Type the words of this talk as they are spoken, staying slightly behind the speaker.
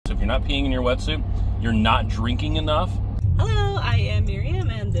So if you're not peeing in your wetsuit, you're not drinking enough. Hello, I am Miriam,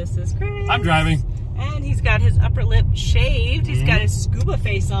 and this is Chris. I'm driving. And he's got his upper lip shaved. He's got his scuba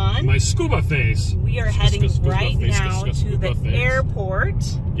face on. My scuba face. We are heading right now to the airport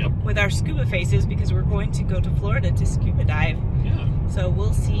with our scuba faces because we're going to go to Florida to scuba dive. Yeah. So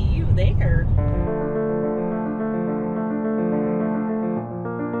we'll see you there.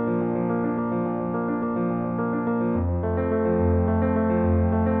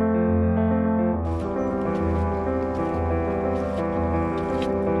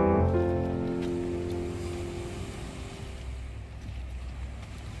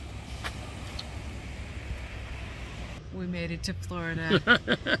 We made it to Florida.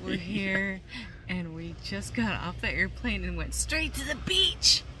 We're here, and we just got off the airplane and went straight to the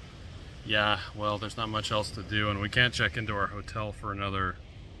beach. Yeah, well, there's not much else to do, and we can't check into our hotel for another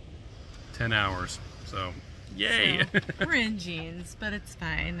 10 hours, so yay! So, we're in jeans, but it's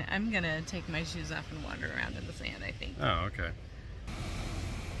fine. I'm gonna take my shoes off and wander around in the sand, I think. Oh, okay.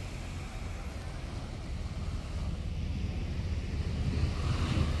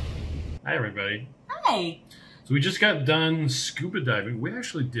 Hi, everybody. Hi! So we just got done scuba diving. We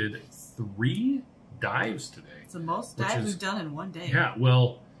actually did 3 dives today. It's the most dives we've done in one day. Yeah,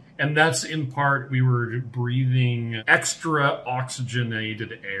 well, and that's in part we were breathing extra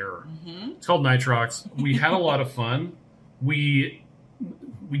oxygenated air. It's called nitrox. We had a lot of fun. We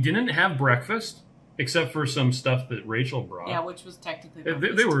didn't have breakfast except for some stuff that Rachel brought. Yeah, which was technically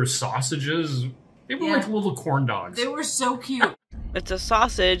breakfast. They were sausages. They were like little corn dogs. They were so cute. It's a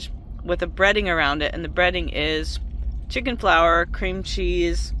sausage with a breading around it, and the breading is chicken flour, cream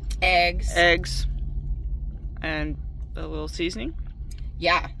cheese, eggs, and a little seasoning.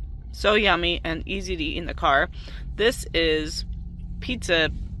 Yeah. So yummy and easy to eat in the car. This is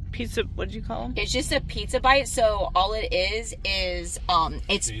pizza, what did you call them? It's just a pizza bite, so all it is it's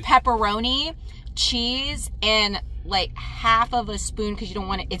pepperoni, cheese, and like half of a spoon, because you don't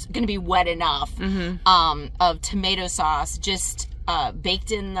want it, it's going to be wet enough, of tomato sauce, just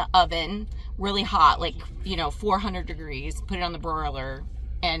baked in the oven, really hot, like, 400 degrees, put it on the broiler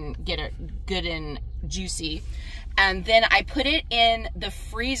and get it good and juicy. And then I put it in the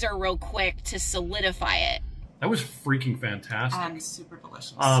freezer real quick to solidify it. That was freaking fantastic. And super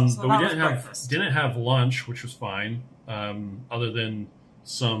delicious. But we didn't have lunch, which was fine, other than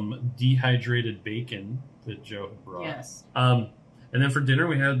some dehydrated bacon that Joe had brought. Yes. And then for dinner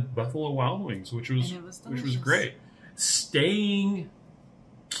we had Buffalo Wild Wings, which was great. Staying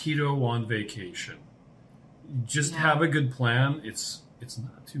keto on vacation. Just have a good plan. It's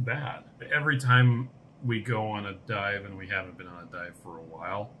not too bad. Every time we go on a dive, and we haven't been on a dive for a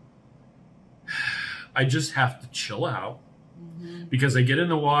while, I just have to chill out because I get in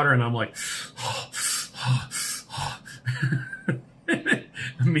the water and I'm like,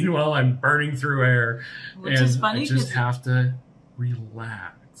 meanwhile I'm burning through air, which is funny. I just have to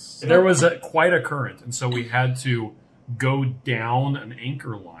relax. There was quite a current, and so we had to go down an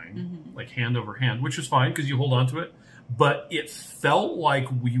anchor line, like hand over hand, which was fine because you hold on to it, but it felt like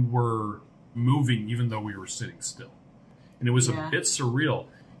we were moving even though we were sitting still, and it was a bit surreal.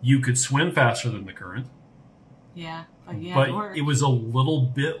 You could swim faster than the current, but it was a little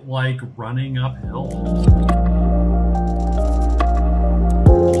bit like running uphill.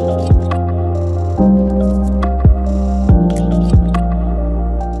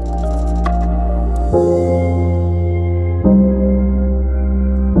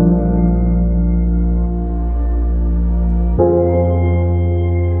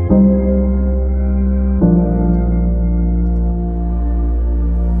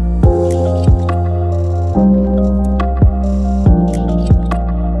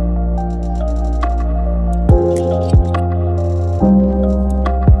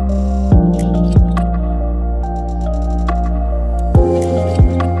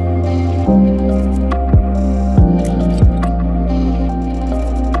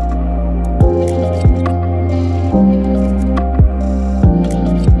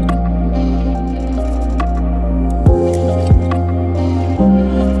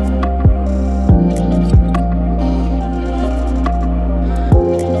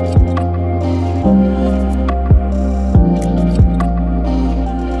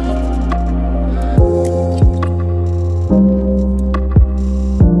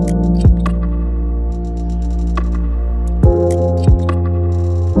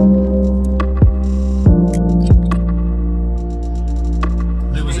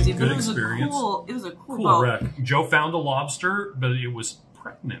 Cool wreck. Joe found a lobster, but it was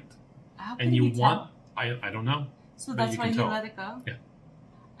pregnant. How and you want, I don't know. So that's why he let it go? Yeah.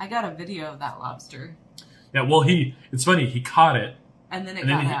 I got a video of that lobster. Yeah, well, it's funny, he caught it, And then it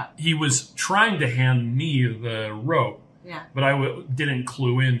got out. He was trying to hand me the rope, but I didn't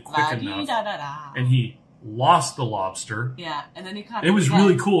clue in quick enough, and he lost the lobster. Yeah, and then he caught it. It was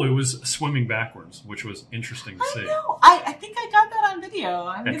really cool. It was swimming backwards, which was interesting to see. I know. I think I got that on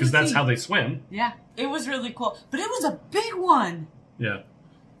video. Because that's how they swim. Yeah, it was really cool. But it was a big one. Yeah.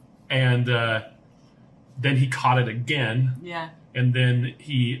 And then he caught it again. Yeah. And then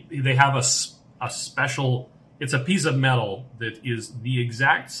they have a special, it's a piece of metal that is the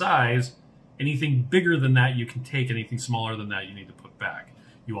exact size. Anything bigger than that you can take. Anything smaller than that you need to put back.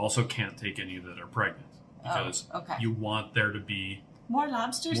 You also can't take any that are pregnant. Because you want there to be more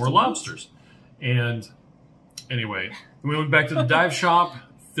lobsters. More lobsters. And anyway, we went back to the dive shop,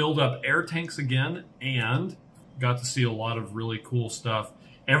 filled up air tanks again, and got to see a lot of really cool stuff.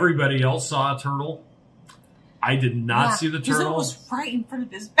 Everybody else saw a turtle. I did not see the turtle. It was right in front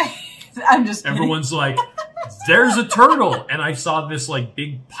of his face. I'm just kidding. Everyone's like, there's a turtle. And I saw this like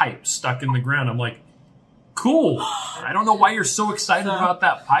big pipe stuck in the ground. I'm like, cool. I don't know why you're so excited about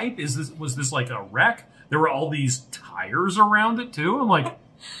that pipe. Was this like a wreck? There were all these tires around it too. I'm like,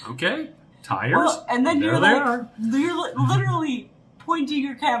 okay, tires. Well, and then you're literally pointing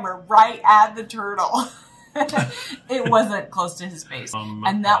your camera right at the turtle. It wasn't close to his face.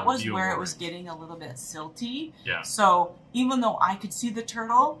 And that was where it was getting a little bit silty. Yeah. So even though I could see the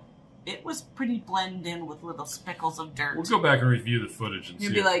turtle, it was pretty blended in with little speckles of dirt. We'll go back and review the footage and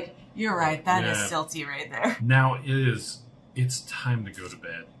You'd be like, you're right, that is silty right there. Now it's time to go to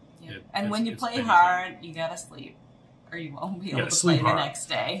bed. Yeah. And when you play hard, you gotta sleep. Or you won't be able to play the next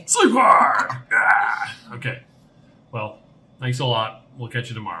day. Sleep hard! Okay. Well, thanks a lot. We'll catch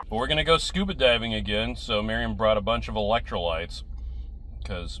you tomorrow. But we're going to go scuba diving again, so Miriam brought a bunch of electrolytes.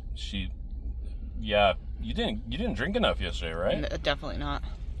 Because you didn't drink enough yesterday, right? Definitely not.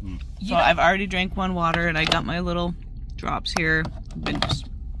 So I've already drank one water, and I got my little drops here. I've been just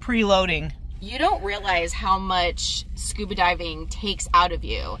preloading. You don't realize how much scuba diving takes out of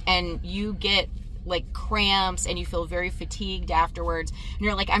you, and you get like cramps and you feel very fatigued afterwards, and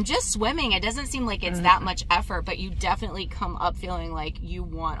you're like, I'm just swimming, it doesn't seem like it's that much effort, but you definitely come up feeling like you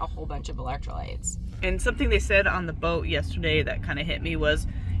want a whole bunch of electrolytes. And something they said on the boat yesterday that kind of hit me was,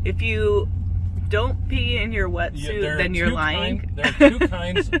 if you don't pee in your wetsuit, then you're lying.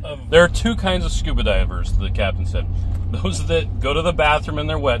 There are two kinds of scuba divers, the captain said. Those that go to the bathroom in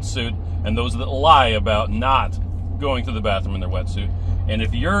their wetsuit, and those that lie about not going to the bathroom in their wetsuit. And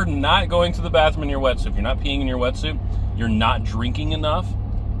if you're not going to the bathroom in your wetsuit, if you're not peeing in your wetsuit, you're not drinking enough,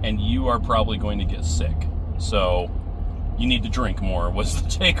 and you are probably going to get sick. So you need to drink more, was the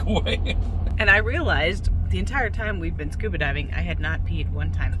takeaway. And I realized the entire time we've been scuba diving, I had not peed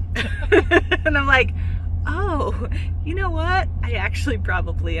one time. And I'm like, oh, you know what? I actually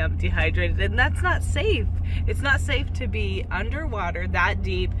probably am dehydrated, and that's not safe. It's not safe to be underwater that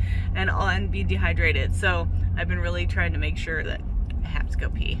deep and be dehydrated. So I've been really trying to make sure that I have to go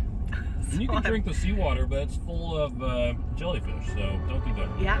pee. You can drink the seawater, but it's full of jellyfish, so don't do that.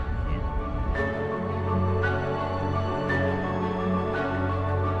 Yeah.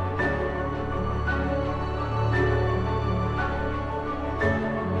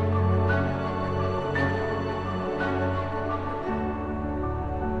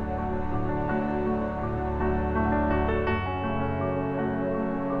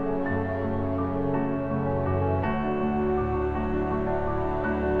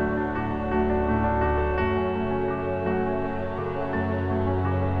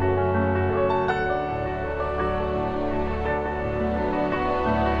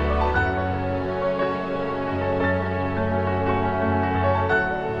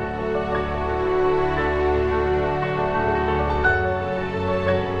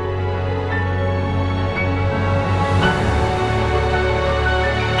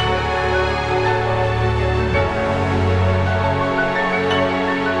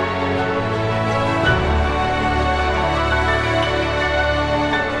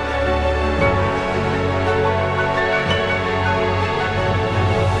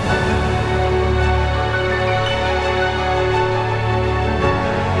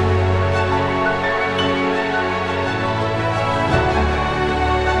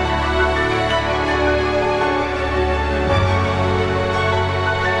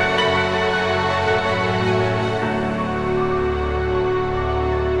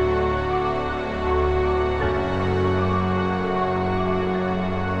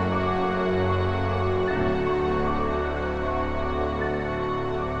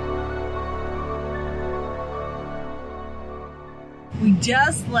 We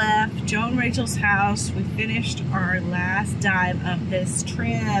just left Joe and Rachel's house. We finished our last dive of this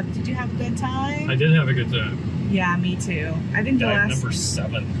trip. Did you have a good time? I did have a good time. Yeah, me too. I think the Dive last number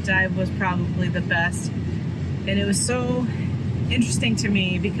 7. dive was probably the best. And it was so interesting to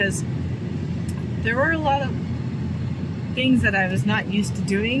me because there were a lot of things that I was not used to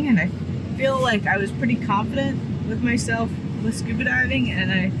doing, and I feel like I was pretty confident with myself with scuba diving,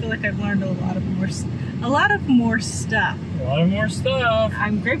 and I feel like I've learned a lot of more stuff. A lot of more stuff.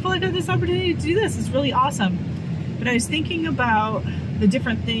 I'm grateful I got this opportunity to do this. It's really awesome. But I was thinking about the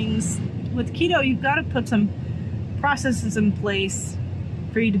different things. With keto, you've got to put some processes in place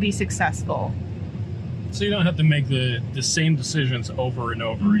for you to be successful. So you don't have to make the same decisions over and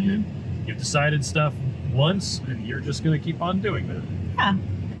over again. You've decided stuff once, and you're just going to keep on doing that. Yeah.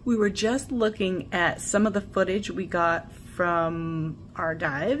 We were just looking at some of the footage we got from our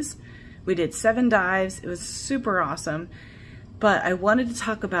dives. We did 7 dives. It was super awesome. But I wanted to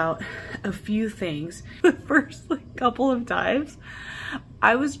talk about a few things. The first couple of dives,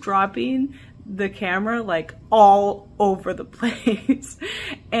 I was dropping the camera like all over the place.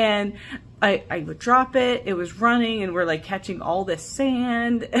 And I would drop it, it was running, and we're like catching all this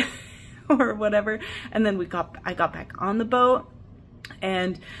sand or whatever. And then I got back on the boat,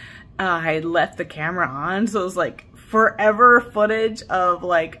 and I had left the camera on, so it was like forever footage of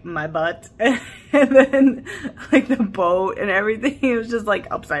like my butt and then like the boat and everything. It was just like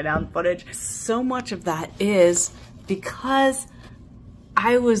upside down footage. So much of that is because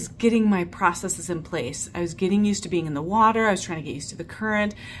I was getting my processes in place. I was getting used to being in the water. I was trying to get used to the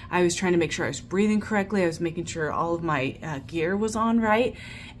current. I was trying to make sure I was breathing correctly. I was making sure all of my gear was on right.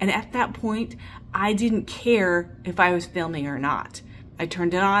 And at that point, I didn't care if I was filming or not. I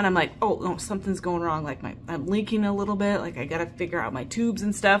turned it on. I'm like, oh, no, something's going wrong. Like I'm leaking a little bit. Like I got to figure out my tubes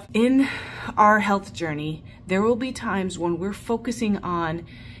and stuff. In our health journey, there will be times when we're focusing on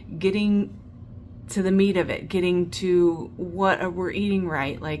getting to the meat of it, getting to what we're eating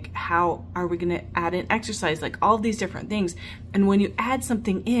right, like how are we going to add in exercise, like all these different things. And when you add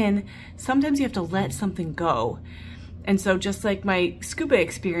something in, sometimes you have to let something go. And so just like my scuba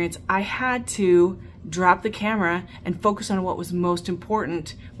experience, I had to drop the camera and focus on what was most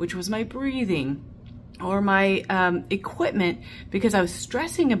important, which was my breathing or my equipment, because I was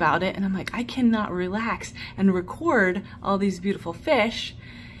stressing about it. And I'm like, I cannot relax and record all these beautiful fish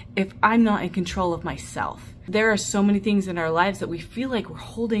if I'm not in control of myself. There are so many things in our lives that we feel like we're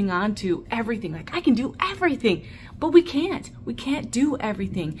holding on to everything. Like, I can do everything, but we can't. We can't do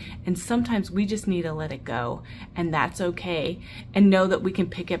everything. And sometimes we just need to let it go, and that's okay. And know that we can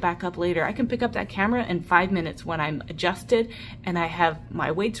pick it back up later. I can pick up that camera in 5 minutes when I'm adjusted and I have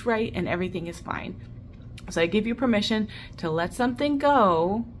my weights right and everything is fine. So I give you permission to let something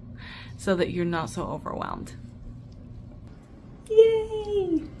go so that you're not so overwhelmed.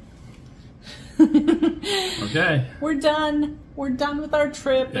 Yay! Okay. We're done. We're done with our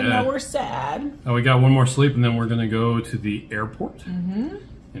trip, and now we're sad. Oh, we got one more sleep, and then we're going to go to the airport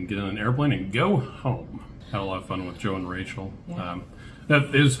and get on an airplane and go home. Had a lot of fun with Joe and Rachel. Yeah.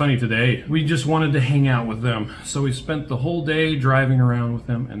 It was funny today. We just wanted to hang out with them, so we spent the whole day driving around with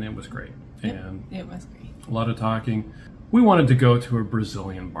them, and it was great. Yep, and it was great. A lot of talking. We wanted to go to a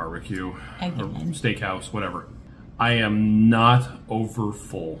Brazilian barbecue or Again. steakhouse, whatever. I am not over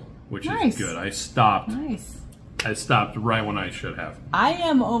full, which is good. I stopped. Nice. I stopped right when I should have. I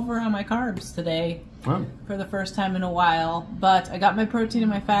am over on my carbs today for the first time in a while, but I got my protein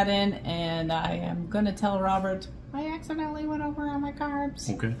and my fat in, and I am going to tell Robert I accidentally went over on my carbs.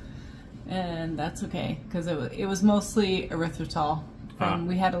 Okay. And that's okay, because it was mostly erythritol.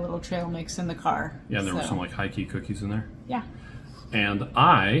 We had a little trail mix in the car. Yeah, and there were some like high key cookies in there. Yeah. And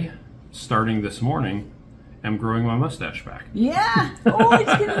I, starting this morning, am growing my mustache back. Yeah. Oh,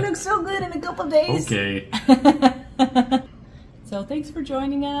 it's going to look so good in a couple days. Okay. So thanks for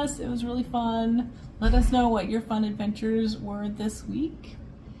joining us. It was really fun. Let us know what your fun adventures were this week.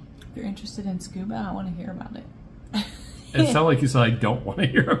 If you're interested in scuba, I want to hear about it. It sounded like you said I don't want to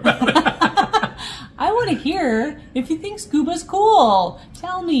hear about it. I want to hear if you think scuba's cool.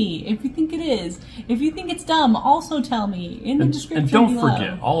 Tell me if you think it is. If you think it's dumb, also tell me in the description And don't below.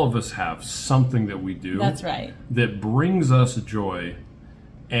 forget, all of us have something that we do. That's right. That brings us joy,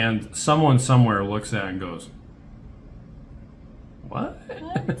 and someone somewhere looks at it and goes, what?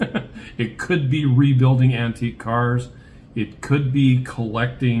 It could be rebuilding antique cars. It could be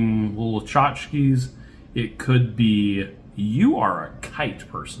collecting little tchotchkes. It could be you are a kite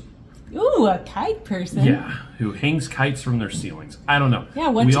person. Ooh, a kite person? Yeah, who hangs kites from their ceilings. I don't know. Yeah,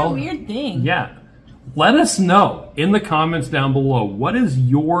 what's your weird thing? Yeah. Let us know in the comments down below. What is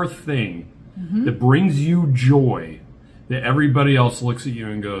your thing that brings you joy that everybody else looks at you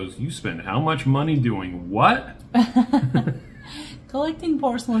and goes, you spend how much money doing what? Collecting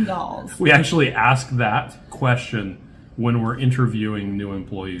porcelain dolls. We actually ask that question when we're interviewing new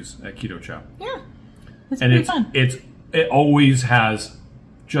employees at Keto Chow. Yeah. It's And pretty fun. it always has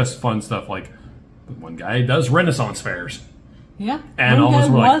just fun stuff. Like one guy does Renaissance fairs. Yeah. And one all of us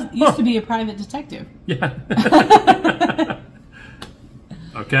guy were like, used to be a private detective. Yeah.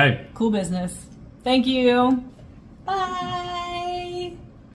 Okay. Cool business. Thank you.